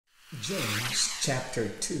James chapter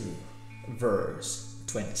 2, verse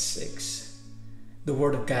 26. The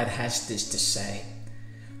Word of God has this to say,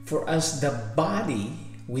 "For as the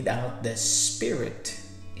body without the Spirit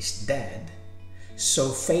is dead,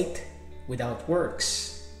 so faith without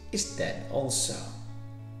works is dead also."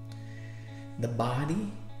 The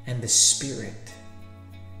body and the Spirit,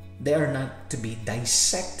 they are not to be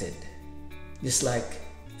dissected, just like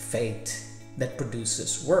faith that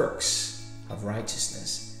produces works of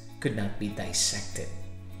righteousness could not be dissected.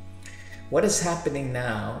 What is happening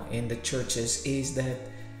now in the churches is that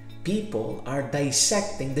people are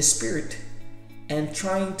dissecting the Spirit and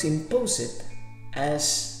trying to impose it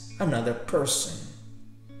as another person,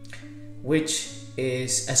 which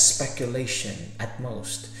is a speculation at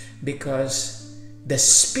most, because the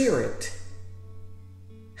Spirit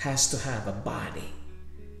has to have a body,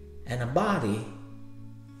 and a body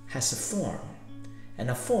has a form,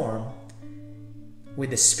 and a form with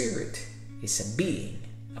the Spirit is a being,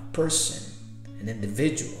 a person, an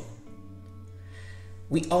individual.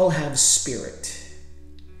 We all have spirit.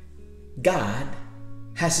 God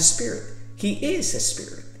has a spirit. He is a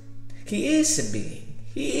spirit. He is a being.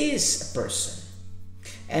 He is a person.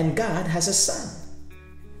 And God has a Son.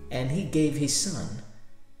 And He gave His Son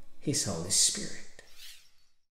His Holy Spirit.